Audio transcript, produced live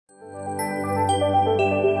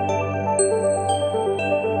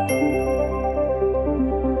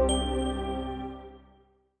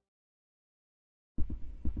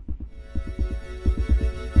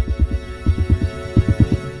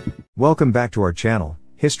Welcome back to our channel,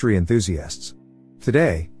 History Enthusiasts.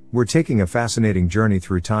 Today, we're taking a fascinating journey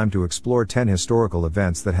through time to explore 10 historical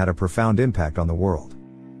events that had a profound impact on the world.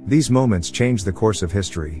 These moments changed the course of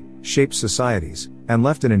history, shaped societies, and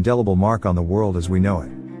left an indelible mark on the world as we know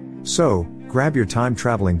it. So, grab your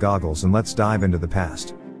time-traveling goggles and let's dive into the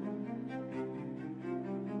past.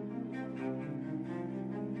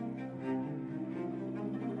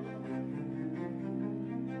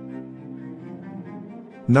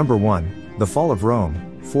 Number 1. The Fall of Rome,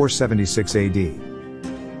 476 AD.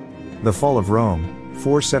 The fall of Rome,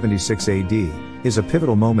 476 AD, is a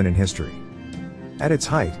pivotal moment in history. At its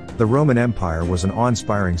height, the Roman Empire was an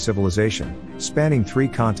awe-inspiring civilization, spanning 3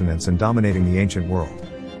 continents and dominating the ancient world.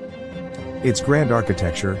 Its grand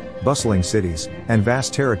architecture, bustling cities, and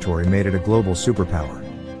vast territory made it a global superpower.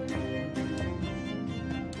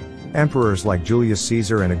 Emperors like Julius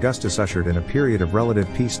Caesar and Augustus ushered in a period of relative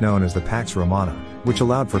peace known as the Pax Romana, which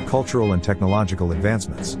allowed for cultural and technological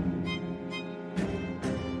advancements.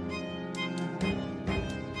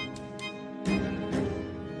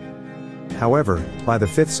 However, by the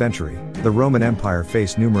 5th century, the Roman Empire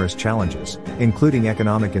faced numerous challenges, including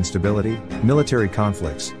economic instability, military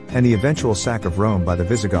conflicts, and the eventual sack of Rome by the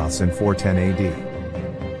Visigoths in 410 AD.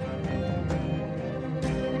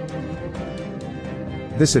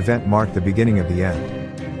 This event marked the beginning of the end.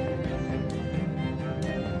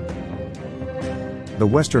 The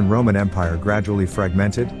Western Roman Empire gradually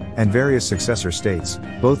fragmented, and various successor states,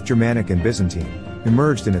 both Germanic and Byzantine,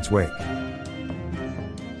 emerged in its wake.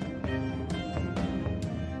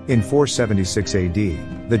 In 476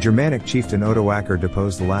 AD, the Germanic chieftain Odoacer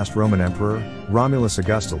deposed the last Roman emperor, Romulus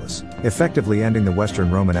Augustulus, effectively ending the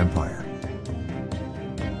Western Roman Empire.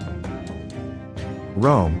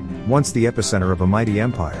 Rome, once the epicenter of a mighty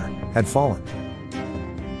empire, had fallen.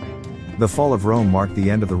 The fall of Rome marked the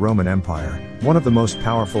end of the Roman Empire, one of the most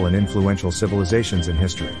powerful and influential civilizations in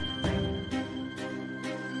history.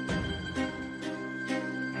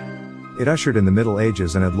 It ushered in the Middle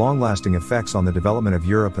Ages and had long-lasting effects on the development of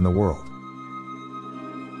Europe and the world.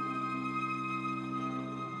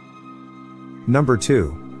 Number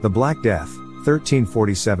 2. The Black Death,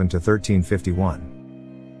 1347 to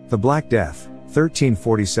 1351. The Black Death,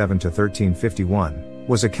 1347 to 1351,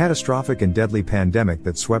 was a catastrophic and deadly pandemic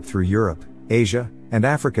that swept through Europe, Asia, and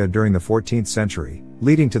Africa during the 14th century,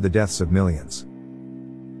 leading to the deaths of millions.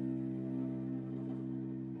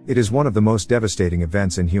 It is one of the most devastating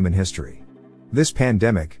events in human history. This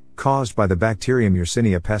pandemic, caused by the bacterium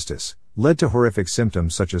Yersinia pestis, led to horrific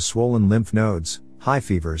symptoms such as swollen lymph nodes, high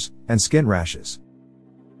fevers, and skin rashes.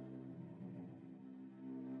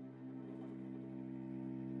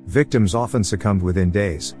 Victims often succumbed within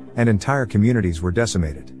days, and entire communities were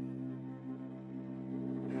decimated.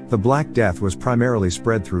 The Black Death was primarily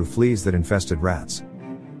spread through fleas that infested rats.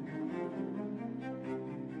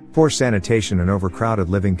 Poor sanitation and overcrowded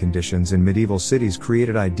living conditions in medieval cities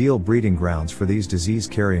created ideal breeding grounds for these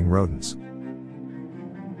disease-carrying rodents.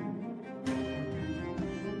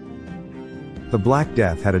 The Black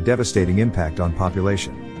Death had a devastating impact on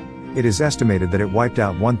population. It is estimated that it wiped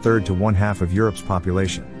out 1/3 to 1/2 of Europe's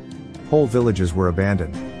population. Whole villages were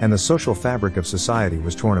abandoned, and the social fabric of society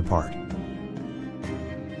was torn apart.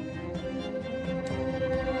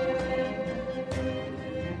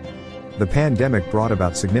 The pandemic brought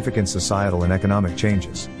about significant societal and economic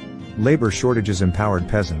changes. Labor shortages empowered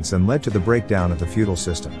peasants and led to the breakdown of the feudal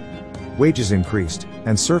system. Wages increased,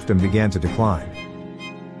 and serfdom began to decline.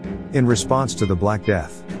 In response to the Black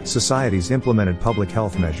Death, societies implemented public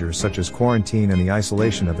health measures such as quarantine and the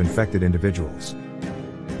isolation of infected individuals.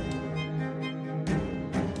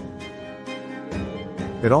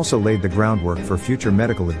 It also laid the groundwork for future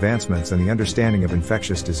medical advancements and the understanding of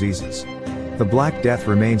infectious diseases. The Black Death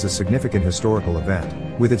remains a significant historical event,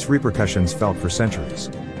 with its repercussions felt for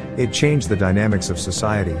centuries. It changed the dynamics of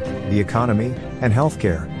society, the economy, and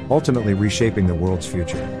healthcare, ultimately reshaping the world's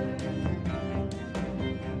future.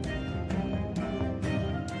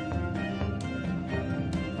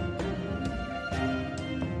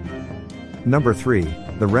 Number 3.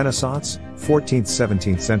 The Renaissance,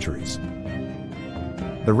 14th–17th centuries.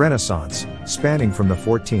 The Renaissance, spanning from the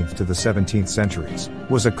 14th to the 17th centuries,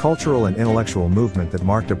 was a cultural and intellectual movement that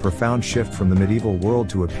marked a profound shift from the medieval world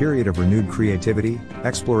to a period of renewed creativity,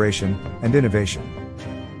 exploration, and innovation.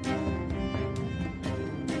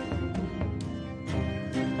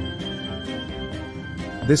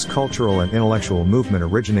 This cultural and intellectual movement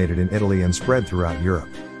originated in Italy and spread throughout Europe.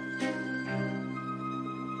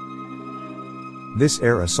 This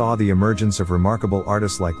era saw the emergence of remarkable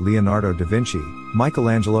artists like Leonardo da Vinci,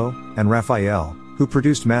 Michelangelo, and Raphael, who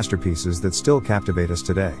produced masterpieces that still captivate us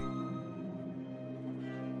today.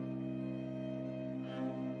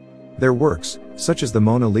 Their works, such as the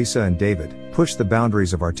Mona Lisa and David, pushed the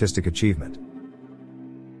boundaries of artistic achievement.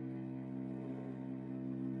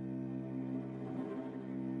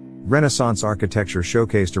 Renaissance architecture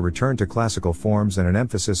showcased a return to classical forms and an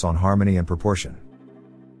emphasis on harmony and proportion.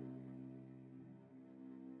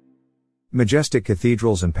 Majestic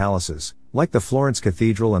cathedrals and palaces, like the Florence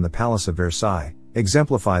Cathedral and the Palace of Versailles,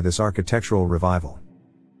 exemplify this architectural revival.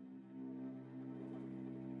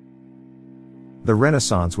 The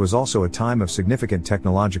Renaissance was also a time of significant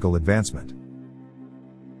technological advancement.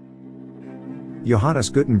 Johannes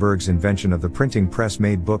Gutenberg's invention of the printing press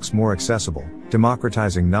made books more accessible,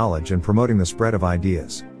 democratizing knowledge and promoting the spread of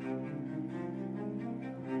ideas.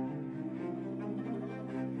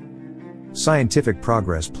 Scientific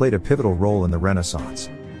progress played a pivotal role in the Renaissance.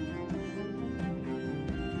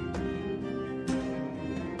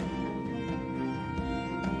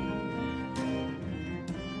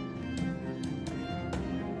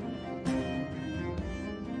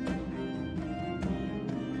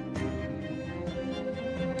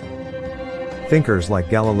 Thinkers like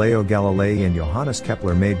Galileo Galilei and Johannes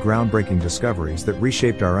Kepler made groundbreaking discoveries that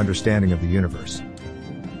reshaped our understanding of the universe.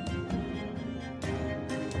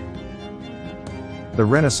 The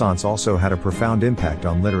Renaissance also had a profound impact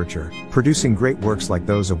on literature, producing great works like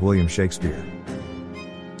those of William Shakespeare.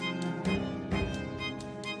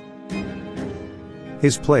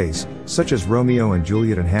 His plays, such as Romeo and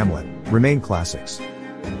Juliet and Hamlet, remain classics.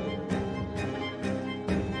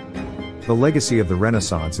 The legacy of the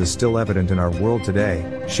Renaissance is still evident in our world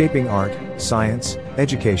today, shaping art, science,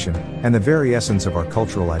 education, and the very essence of our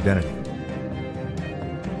cultural identity.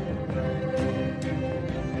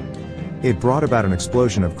 It brought about an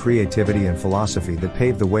explosion of creativity and philosophy that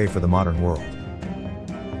paved the way for the modern world.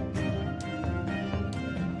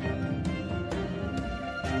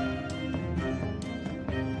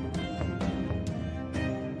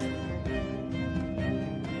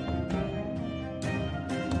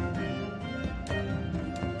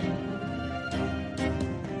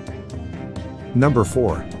 Number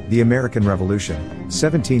 4, the American Revolution,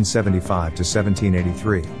 1775 to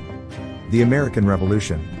 1783. The American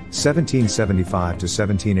Revolution, 1775 to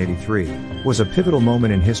 1783, was a pivotal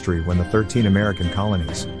moment in history when the 13 American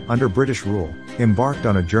colonies, under British rule, embarked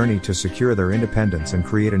on a journey to secure their independence and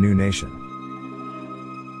create a new nation.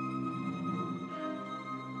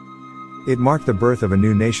 It marked the birth of a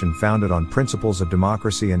new nation founded on principles of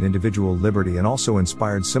democracy and individual liberty, and also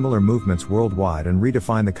inspired similar movements worldwide and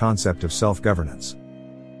redefined the concept of self-governance.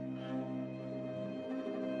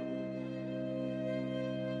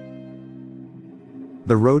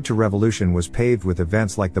 The road to revolution was paved with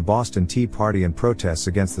events like the Boston Tea Party and protests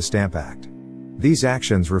against the Stamp Act. These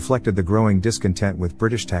actions reflected the growing discontent with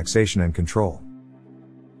British taxation and control.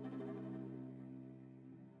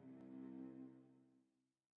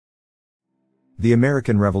 The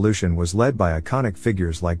American Revolution was led by iconic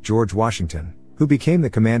figures like George Washington, who became the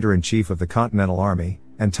Commander-in-Chief of the Continental Army,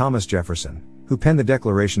 and Thomas Jefferson, who penned the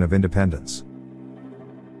Declaration of Independence.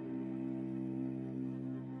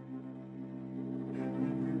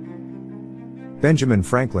 Benjamin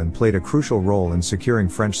Franklin played a crucial role in securing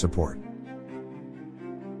French support.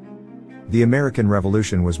 The American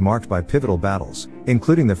Revolution was marked by pivotal battles,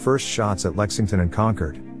 including the first shots at Lexington and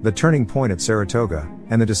Concord, the turning point at Saratoga,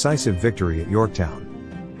 and the decisive victory at Yorktown.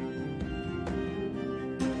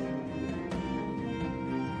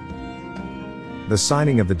 The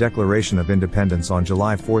signing of the Declaration of Independence on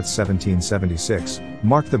July 4, 1776,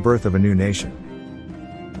 marked the birth of a new nation.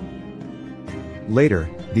 Later,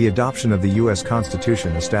 the adoption of the U.S.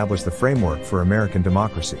 Constitution established the framework for American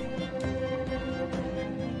democracy.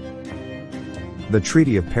 The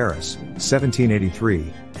Treaty of Paris,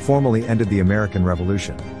 1783, formally ended the American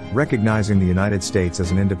Revolution, recognizing the United States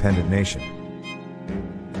as an independent nation.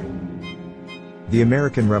 The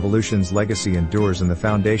American Revolution's legacy endures in the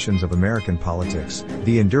foundations of American politics,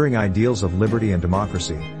 the enduring ideals of liberty and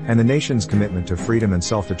democracy, and the nation's commitment to freedom and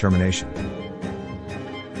self-determination.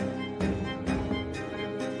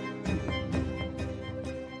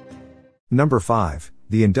 Number 5,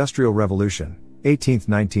 the Industrial Revolution,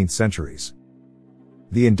 18th–19th centuries.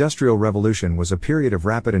 The Industrial Revolution was a period of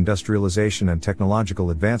rapid industrialization and technological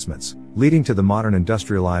advancements, leading to the modern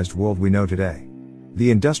industrialized world we know today.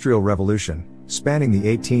 The Industrial Revolution, spanning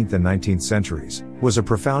the 18th and 19th centuries, was a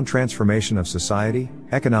profound transformation of society,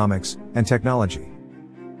 economics, and technology.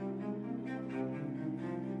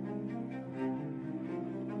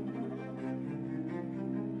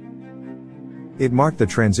 It marked the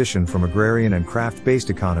transition from agrarian and craft-based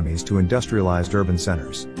economies to industrialized urban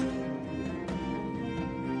centers.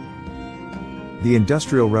 The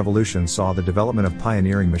Industrial Revolution saw the development of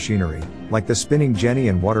pioneering machinery, like the spinning jenny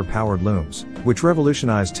and water-powered looms, which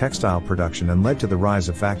revolutionized textile production and led to the rise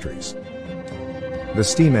of factories. The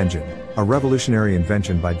steam engine, a revolutionary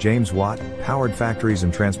invention by James Watt, powered factories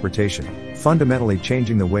and transportation, fundamentally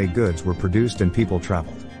changing the way goods were produced and people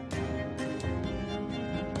traveled.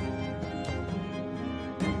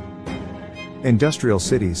 Industrial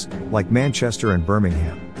cities, like Manchester and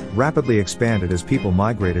Birmingham, rapidly expanded as people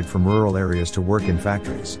migrated from rural areas to work in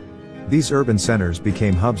factories. These urban centers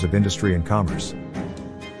became hubs of industry and commerce.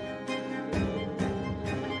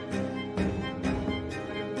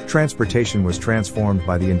 Transportation was transformed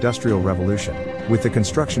by the Industrial Revolution, with the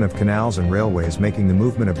construction of canals and railways making the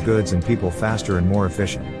movement of goods and people faster and more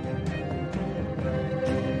efficient.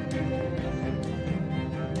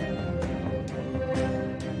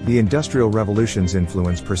 The Industrial Revolution's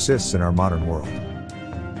influence persists in our modern world.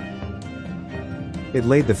 It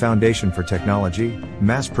laid the foundation for technology,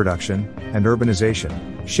 mass production, and urbanization,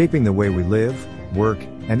 shaping the way we live, work,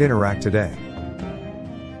 and interact today.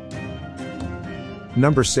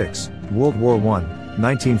 Number 6, World War I,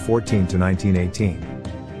 1914 to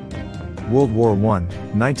 1918. World War I,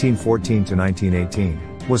 1914 to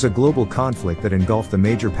 1918, was a global conflict that engulfed the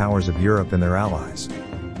major powers of Europe and their allies.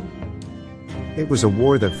 It was a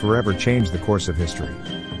war that forever changed the course of history.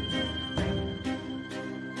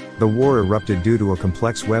 The war erupted due to a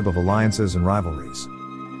complex web of alliances and rivalries.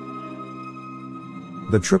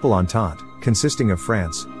 The Triple Entente, consisting of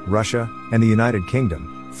France, Russia, and the United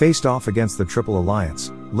Kingdom, faced off against the Triple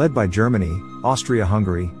Alliance, led by Germany,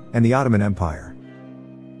 Austria-Hungary, and the Ottoman Empire.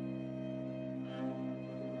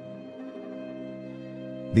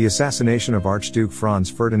 The assassination of Archduke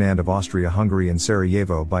Franz Ferdinand of Austria-Hungary in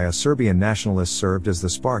Sarajevo by a Serbian nationalist served as the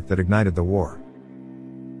spark that ignited the war.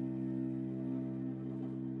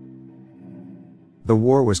 The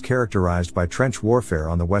war was characterized by trench warfare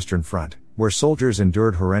on the Western Front, where soldiers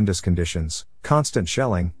endured horrendous conditions, constant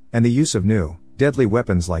shelling, and the use of new, deadly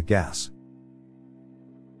weapons like gas.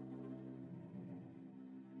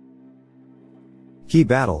 Key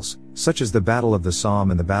battles, such as the Battle of the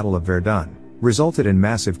Somme and the Battle of Verdun, resulted in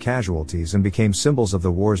massive casualties and became symbols of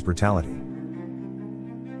the war's brutality.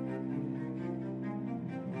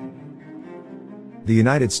 The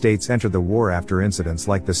United States entered the war after incidents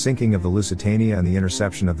like the sinking of the Lusitania and the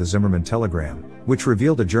interception of the Zimmermann telegram, which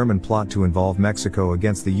revealed a German plot to involve Mexico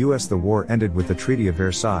against the U.S. The war ended with the Treaty of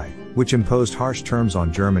Versailles, which imposed harsh terms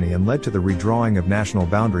on Germany and led to the redrawing of national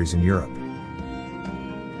boundaries in Europe.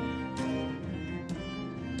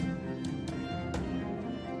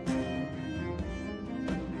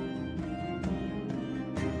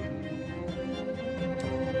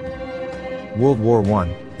 World War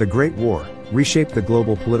I, the Great War, reshaped the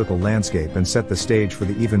global political landscape and set the stage for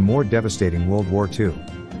the even more devastating World War II.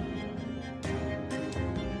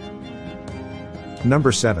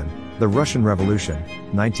 Number 7, the Russian Revolution,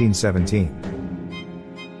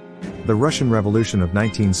 1917. The Russian Revolution of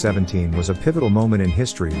 1917 was a pivotal moment in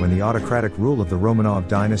history when the autocratic rule of the Romanov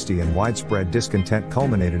dynasty and widespread discontent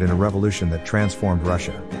culminated in a revolution that transformed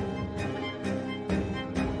Russia.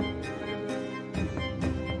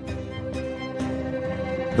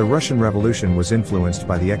 The Russian Revolution was influenced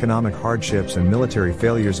by the economic hardships and military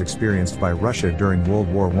failures experienced by Russia during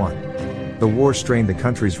World War I. The war strained the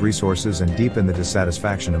country's resources and deepened the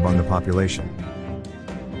dissatisfaction among the population.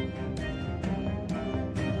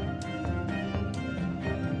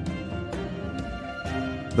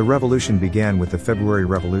 The revolution began with the February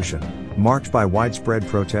Revolution, marked by widespread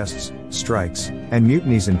protests, strikes, and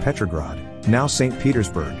mutinies in Petrograd, now St.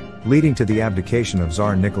 Petersburg, leading to the abdication of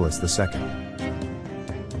Tsar Nicholas II.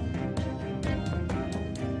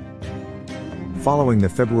 Following the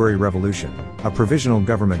February Revolution, a provisional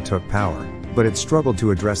government took power, but it struggled to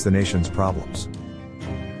address the nation's problems.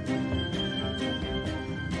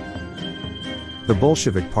 The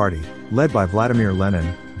Bolshevik Party, led by Vladimir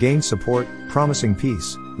Lenin, gained support, promising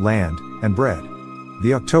peace, land, and bread.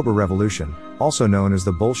 The October Revolution, also known as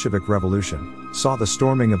the Bolshevik Revolution, saw the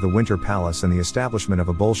storming of the Winter Palace and the establishment of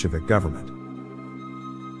a Bolshevik government.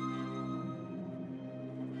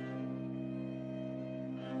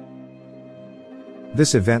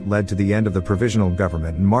 This event led to the end of the provisional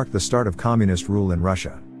government and marked the start of communist rule in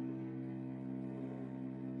Russia.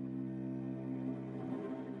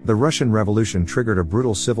 The Russian Revolution triggered a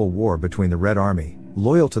brutal civil war between the Red Army,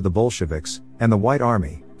 loyal to the Bolsheviks, and the White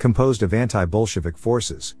Army, composed of anti-Bolshevik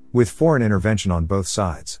forces, with foreign intervention on both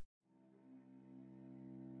sides.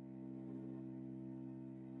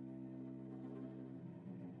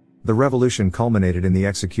 The revolution culminated in the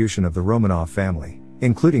execution of the Romanov family,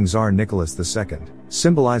 including Tsar Nicholas II,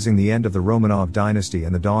 symbolizing the end of the Romanov dynasty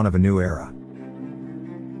and the dawn of a new era.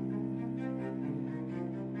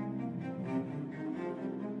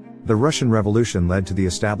 The Russian Revolution led to the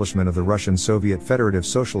establishment of the Russian Soviet Federative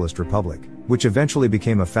Socialist Republic, which eventually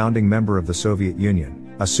became a founding member of the Soviet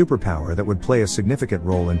Union, a superpower that would play a significant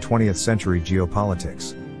role in 20th century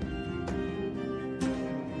geopolitics.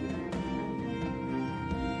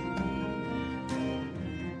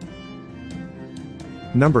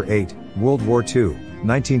 Number 8, World War II,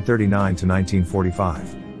 1939 to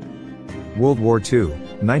 1945. World War II,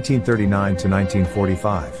 1939 to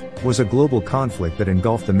 1945, was a global conflict that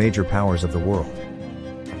engulfed the major powers of the world.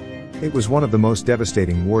 It was one of the most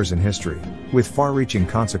devastating wars in history, with far-reaching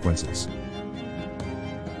consequences.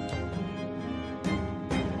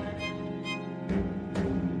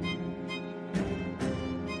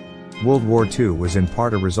 World War II was in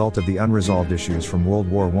part a result of the unresolved issues from World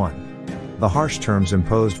War I. The harsh terms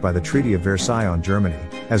imposed by the Treaty of Versailles on Germany,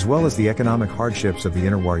 as well as the economic hardships of the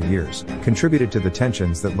interwar years, contributed to the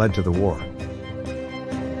tensions that led to the war.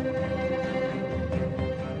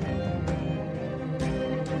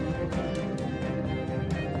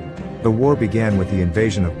 The war began with the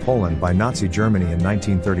invasion of Poland by Nazi Germany in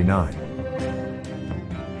 1939.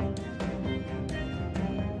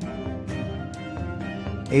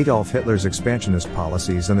 Adolf Hitler's expansionist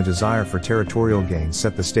policies and the desire for territorial gains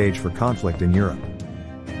set the stage for conflict in Europe.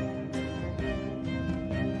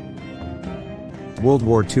 World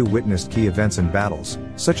War II witnessed key events and battles,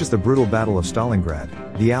 such as the brutal Battle of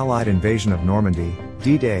Stalingrad, the Allied invasion of Normandy,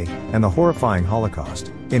 D-Day, and the horrifying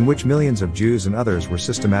Holocaust, in which millions of Jews and others were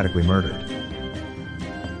systematically murdered.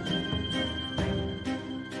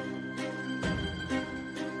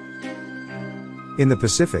 In the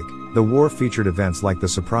Pacific, the war featured events like the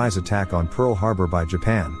surprise attack on Pearl Harbor by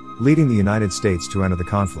Japan, leading the United States to enter the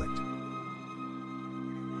conflict.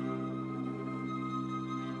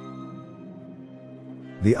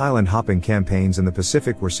 The island-hopping campaigns in the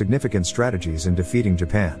Pacific were significant strategies in defeating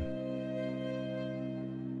Japan.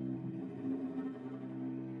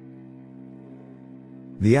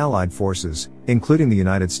 The Allied forces, including the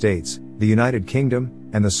United States, the United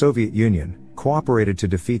Kingdom, and the Soviet Union, cooperated to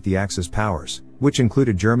defeat the Axis powers, which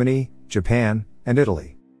included Germany, Japan, and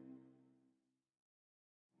Italy.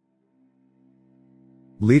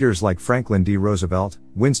 Leaders like Franklin D. Roosevelt,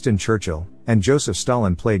 Winston Churchill, and Joseph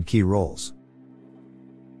Stalin played key roles.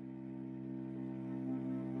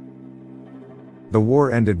 The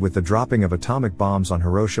war ended with the dropping of atomic bombs on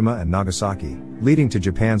Hiroshima and Nagasaki, leading to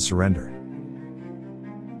Japan's surrender.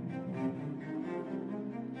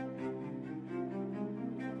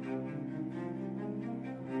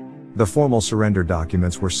 The formal surrender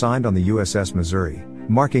documents were signed on the USS Missouri,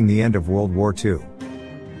 marking the end of World War II.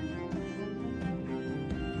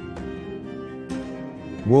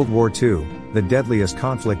 World War II, the deadliest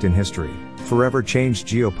conflict in history, forever changed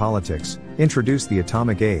geopolitics, introduced the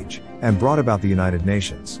atomic age, and brought about the United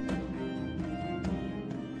Nations.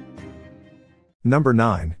 Number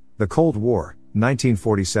 9, the Cold War,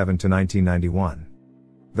 1947 to 1991.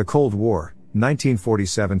 The Cold War,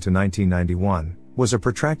 1947 to 1991, was a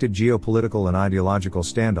protracted geopolitical and ideological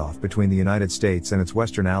standoff between the United States and its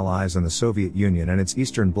Western allies and the Soviet Union and its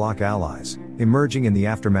Eastern Bloc allies, emerging in the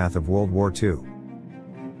aftermath of World War II.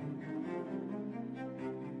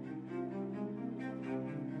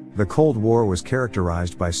 The Cold War was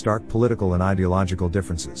characterized by stark political and ideological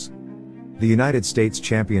differences. The United States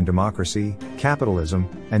championed democracy, capitalism,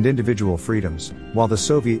 and individual freedoms, while the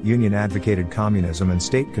Soviet Union advocated communism and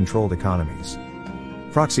state-controlled economies.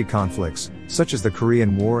 Proxy conflicts, such as the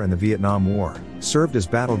Korean War and the Vietnam War, served as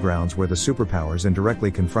battlegrounds where the superpowers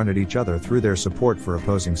indirectly confronted each other through their support for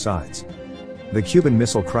opposing sides. The Cuban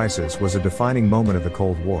Missile Crisis was a defining moment of the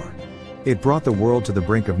Cold War. It brought the world to the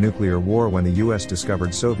brink of nuclear war when the US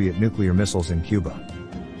discovered Soviet nuclear missiles in Cuba.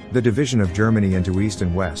 The division of Germany into East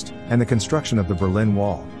and West, and the construction of the Berlin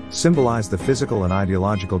Wall, symbolized the physical and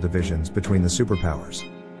ideological divisions between the superpowers.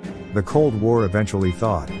 The Cold War eventually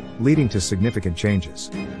thawed, leading to significant changes.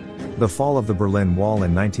 The fall of the Berlin Wall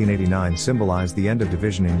in 1989 symbolized the end of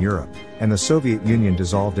division in Europe, and the Soviet Union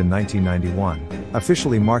dissolved in 1991,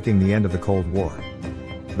 officially marking the end of the Cold War.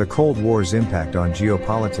 The Cold War's impact on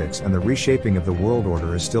geopolitics and the reshaping of the world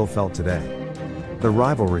order is still felt today. The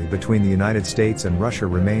rivalry between the United States and Russia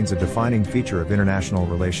remains a defining feature of international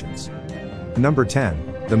relations. Number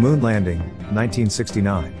 10, the Moon Landing,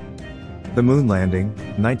 1969. The Moon Landing,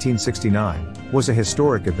 1969, was a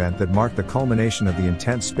historic event that marked the culmination of the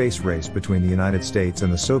intense space race between the United States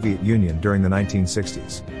and the Soviet Union during the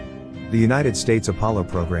 1960s. The United States Apollo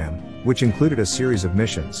program, which included a series of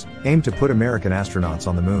missions, aimed to put American astronauts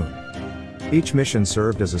on the moon. Each mission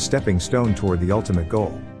served as a stepping stone toward the ultimate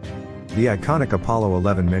goal. The iconic Apollo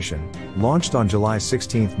 11 mission, launched on July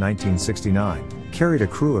 16, 1969, carried a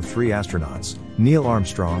crew of 3 astronauts, Neil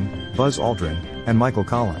Armstrong, Buzz Aldrin, and Michael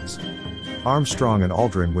Collins. Armstrong and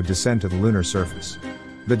Aldrin would descend to the lunar surface.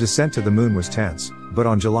 The descent to the moon was tense, but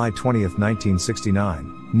on July 20,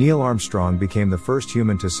 1969, Neil Armstrong became the first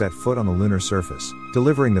human to set foot on the lunar surface,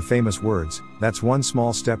 delivering the famous words, "That's one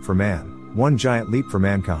small step for man, one giant leap for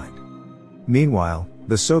mankind." Meanwhile,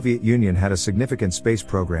 the Soviet Union had a significant space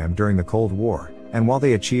program during the Cold War, and while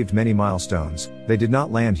they achieved many milestones, they did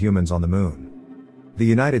not land humans on the moon. The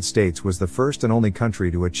United States was the first and only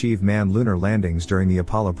country to achieve manned lunar landings during the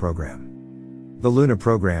Apollo program. The Luna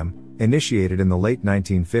program, initiated in the late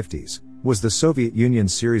 1950s, was the Soviet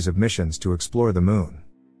Union's series of missions to explore the moon.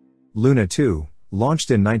 Luna 2,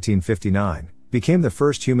 launched in 1959, became the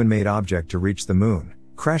first human-made object to reach the moon,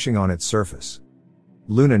 crashing on its surface.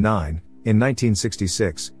 Luna 9, in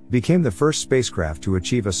 1966, became the first spacecraft to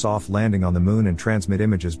achieve a soft landing on the moon and transmit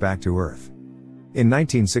images back to Earth. In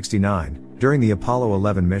 1969, during the Apollo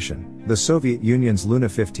 11 mission, the Soviet Union's Luna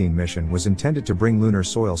 15 mission was intended to bring lunar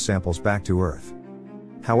soil samples back to Earth.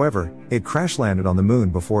 However, it crash-landed on the moon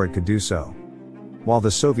before it could do so. While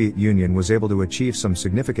the Soviet Union was able to achieve some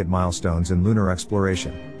significant milestones in lunar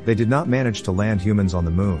exploration, they did not manage to land humans on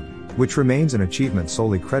the moon, which remains an achievement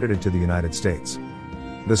solely credited to the United States.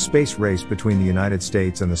 The space race between the United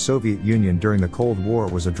States and the Soviet Union during the Cold War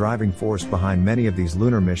was a driving force behind many of these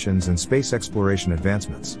lunar missions and space exploration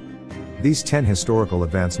advancements. These 10 historical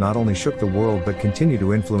events not only shook the world but continue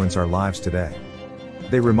to influence our lives today.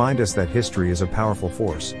 They remind us that history is a powerful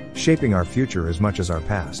force, shaping our future as much as our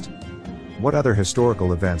past. What other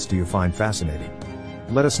historical events do you find fascinating?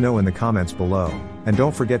 Let us know in the comments below, and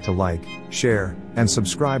don't forget to like, share, and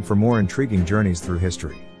subscribe for more intriguing journeys through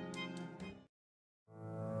history.